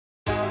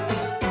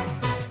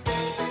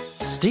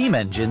Steam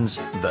engines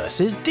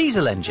versus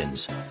diesel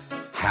engines.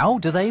 How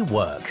do they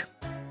work?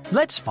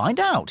 Let's find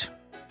out.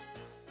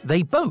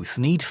 They both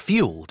need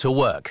fuel to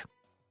work.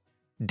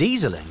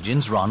 Diesel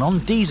engines run on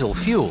diesel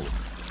fuel.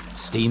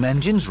 Steam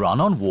engines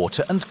run on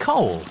water and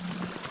coal.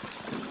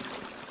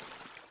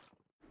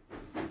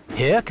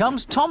 Here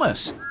comes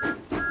Thomas.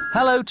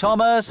 Hello,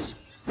 Thomas.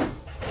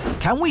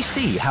 Can we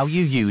see how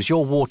you use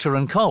your water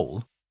and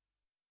coal?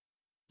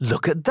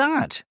 Look at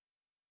that.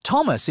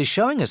 Thomas is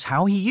showing us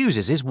how he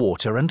uses his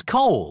water and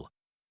coal.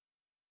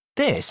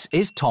 This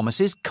is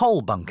Thomas's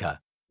coal bunker.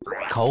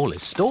 Coal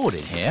is stored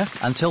in here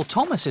until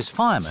Thomas's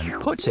fireman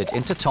puts it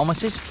into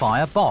Thomas's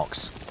fire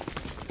box.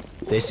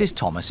 This is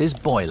Thomas's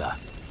boiler.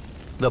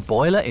 The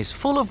boiler is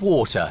full of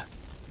water.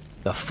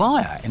 The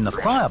fire in the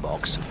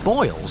firebox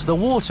boils the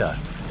water,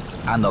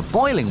 and the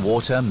boiling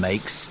water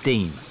makes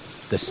steam.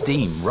 The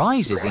steam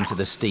rises into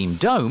the steam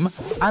dome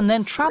and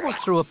then travels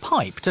through a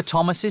pipe to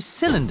Thomas's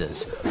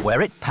cylinders,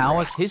 where it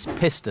powers his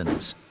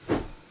pistons.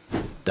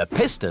 The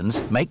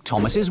pistons make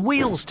Thomas's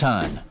wheels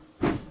turn.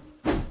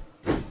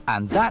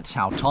 And that's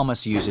how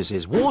Thomas uses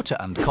his water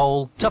and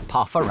coal to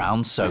puff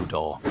around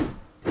Sodor.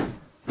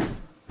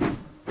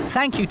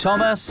 Thank you,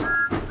 Thomas.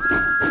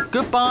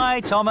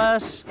 Goodbye,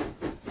 Thomas.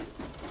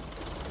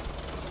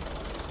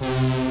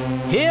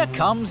 Here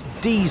comes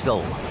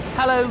Diesel.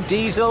 Hello,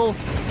 Diesel.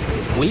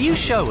 Will you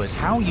show us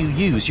how you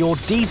use your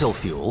diesel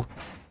fuel?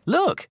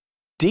 Look,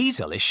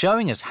 Diesel is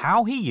showing us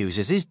how he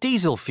uses his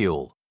diesel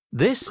fuel.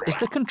 This is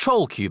the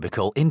control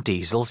cubicle in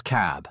Diesel's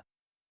cab.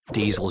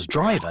 Diesel's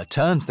driver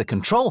turns the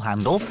control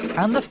handle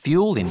and the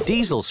fuel in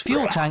Diesel's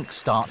fuel tank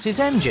starts his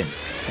engine,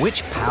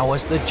 which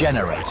powers the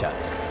generator.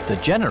 The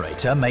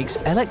generator makes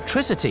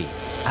electricity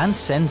and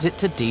sends it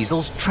to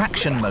Diesel's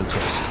traction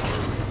motors.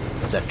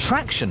 The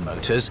traction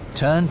motors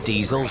turn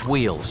Diesel's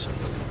wheels.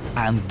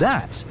 And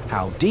that's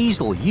how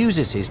Diesel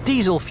uses his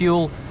diesel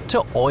fuel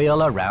to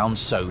oil around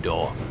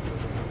Sodor.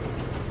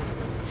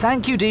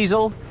 Thank you,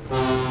 Diesel.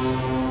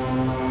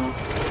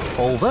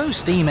 Although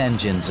steam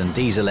engines and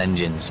diesel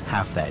engines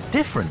have their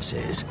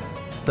differences,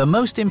 the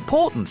most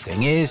important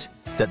thing is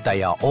that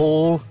they are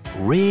all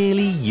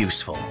really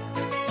useful.